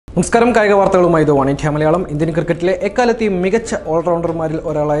നമസ്കാരം കായിക വാർത്തകളുമായി ഇത് Oneindia Malayalam. ഇന്ത്യൻ ക്രിക്കറ്റിലെ എക്കാലത്തെയും മികച്ച ഓൾറൗണ്ടർമാരിൽ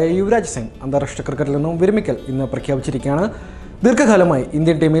ഒരാളായ യുവരാജ് സിംഗ് അന്താരാഷ്ട്ര ക്രിക്കറ്റിൽ നിന്നും വിരമിക്കൽ ഇന്ന് പ്രഖ്യാപിച്ചിരിക്കുകയാണ്. ദീർഘകാലമായി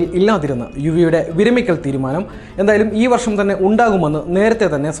ഇന്ത്യൻ ടീമിൽ ഇല്ലാതിരുന്ന യുവിയുടെ വിരമിക്കൽ തീരുമാനം എന്തായാലും ഈ വർഷം തന്നെ ഉണ്ടാകുമെന്ന് നേരത്തെ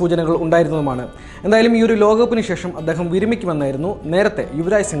തന്നെ സൂചനകൾ ഉണ്ടായിരുന്നതുമാണ്. എന്തായാലും ഈ ഒരു ലോകകപ്പിന് ശേഷം അദ്ദേഹം വിരമിക്കുമെന്നായിരുന്നു നേരത്തെ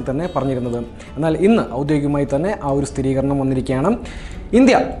യുവരാജ് സിംഗ് തന്നെ പറഞ്ഞിരുന്നത്. എന്നാൽ ഇന്ന് ഔദ്യോഗികമായി തന്നെ ആ ഒരു സ്ഥിരീകരണം വന്നിരിക്കുകയാണ്.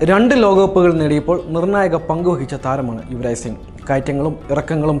 ഇന്ത്യ 2 ലോകകപ്പുകൾ നേടിയപ്പോൾ നിർണായക പങ്കുവഹിച്ച താരമാണ് യുവരാജ് സിംഗ്. കയറ്റങ്ങളും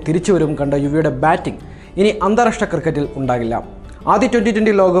ഇറക്കങ്ങളും തിരിച്ചുവരവും കണ്ട യുവിയുടെ ബാറ്റിംഗ് ഇനി അന്താരാഷ്ട്ര ക്രിക്കറ്റിൽ ഉണ്ടാകില്ല. ആദ്യ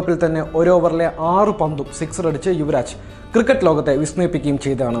T20 ലോകകപ്പിൽ തന്നെ ഒരു ഓവറിലെ 6 പന്തും സിക്സർ അടിച്ച് യുവരാജ് ക്രിക്കറ്റ് ലോകത്തെ വിസ്മയിപ്പിക്കുകയും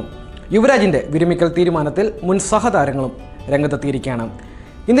ചെയ്തതാണ്. യുവരാജിൻ്റെ വിരമിക്കൽ തീരുമാനത്തിൽ മുൻ സഹതാരങ്ങളും രംഗത്തെത്തിയിരിക്കുകയാണ്.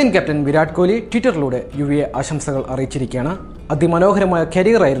 ഇന്ത്യൻ ക്യാപ്റ്റൻ വിരാട് കോഹ്ലി ട്വിറ്ററിലൂടെ യുവിയെ ആശംസകൾ അറിയിച്ചിരിക്കുകയാണ്. അതിമനോഹരമായ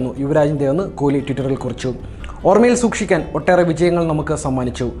കരിയറായിരുന്നു യുവരാജിൻ്റെതെന്ന് കോഹ്ലി ട്വിറ്ററിൽ കുറിച്ചു. ഓർമ്മയിൽ സൂക്ഷിക്കാൻ ഒട്ടേറെ വിജയങ്ങൾ നമുക്ക്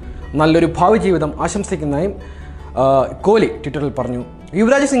സമ്മാനിച്ചു. നല്ലൊരു ഭാവി ജീവിതം ആശംസിക്കുന്നതായും കോഹ്ലി ട്വിറ്ററിൽ പറഞ്ഞു.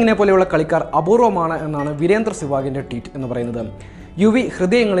 യുവരാജ് സിംഗിനെ പോലെയുള്ള കളിക്കാർ അപൂർവമാണ് എന്നാണ് വീരേന്ദ്ര സെവാഗിൻ്റെ ട്വീറ്റ് എന്ന് പറയുന്നത്. യുവി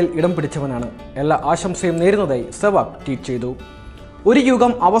ഹൃദയങ്ങളിൽ ഇടം പിടിച്ചവനാണ്. എല്ലാ ആശംസയും നേരുന്നതായി സെവാഗ് ട്വീറ്റ് ചെയ്തു. ഒരു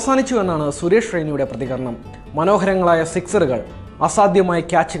യുഗം അവസാനിച്ചു എന്നാണ് സുരേഷ് റെയ്നയുടെ പ്രതികരണം. മനോഹരങ്ങളായ സിക്സറുകൾ, അസാധ്യമായ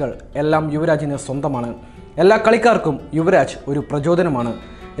ക്യാച്ചുകൾ എല്ലാം യുവരാജിന് സ്വന്തമാണ്. എല്ലാ കളിക്കാർക്കും യുവരാജ് ഒരു പ്രചോദനമാണ്.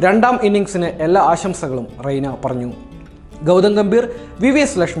 2ാം ഇന്നിംഗ്സിന് എല്ലാ ആശംസകളും റെയ്ന പറഞ്ഞു. ഗൗതം ഗംഭീർ,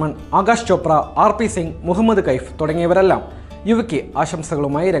 VVS ലക്ഷ്മൺ, ആകാശ് ചോപ്ര, RP സിംഗ്, മുഹമ്മദ് കൈഫ് തുടങ്ങിയവരെല്ലാം യുവിക്ക്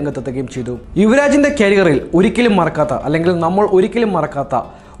ആശംസകളുമായി രംഗത്തെത്തുകയും ചെയ്തു. യുവരാജിൻ്റെ കരിയറിൽ ഒരിക്കലും മറക്കാത്ത അല്ലെങ്കിൽ നമ്മൾ ഒരിക്കലും മറക്കാത്ത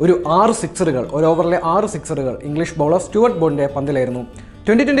ഒരു 6 സിക്സറുകൾ, ഒരു ഓവറിലെ 6 സിക്സറുകൾ ഇംഗ്ലീഷ് ബൗളർ സ്റ്റുവർട്ട് ബോണ്ടിൻ്റെ പന്തിലായിരുന്നു.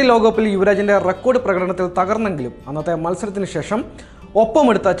 2020 ലോകകപ്പിൽ യുവരാജിൻ്റെ റെക്കോർഡ് പ്രകടനത്തിൽ തകർന്നെങ്കിലും അന്നത്തെ മത്സരത്തിന് ശേഷം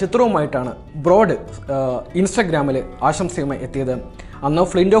ഒപ്പമെടുത്ത ചിത്രവുമായിട്ടാണ് ബ്രോഡ് ഇൻസ്റ്റഗ്രാമിൽ ആശംസയുമായി എത്തിയത്. അന്ന്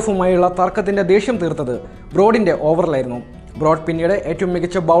ഫ്ലിൻഡോഫുമായുള്ള തർക്കത്തിൻ്റെ ദേഷ്യം തീർത്തത് ബ്രോഡിൻ്റെ ഓവറിലായിരുന്നു. ബ്രോഡ് പിന്നീട് ഏറ്റവും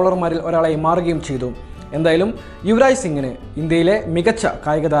മികച്ച ബൗളർമാരിൽ ഒരാളായി മാറുകയും ചെയ്തു. എന്തായാലും യുവരാജ് സിംഗിന് ഇന്ത്യയിലെ മികച്ച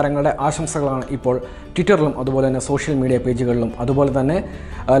കായിക താരങ്ങളുടെ ആശംസകളാണ് ഇപ്പോൾ ട്വിറ്ററിലും അതുപോലെ തന്നെ സോഷ്യൽ മീഡിയ പേജുകളിലും അതുപോലെ തന്നെ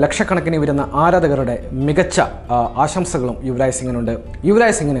ലക്ഷക്കണക്കിന് വരുന്ന ആരാധകരുടെ മികച്ച ആശംസകളും യുവരാജ് സിംഗിനുണ്ട്.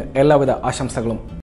 യുവരാജ് സിംഗിന് എല്ലാവിധ ആശംസകളും.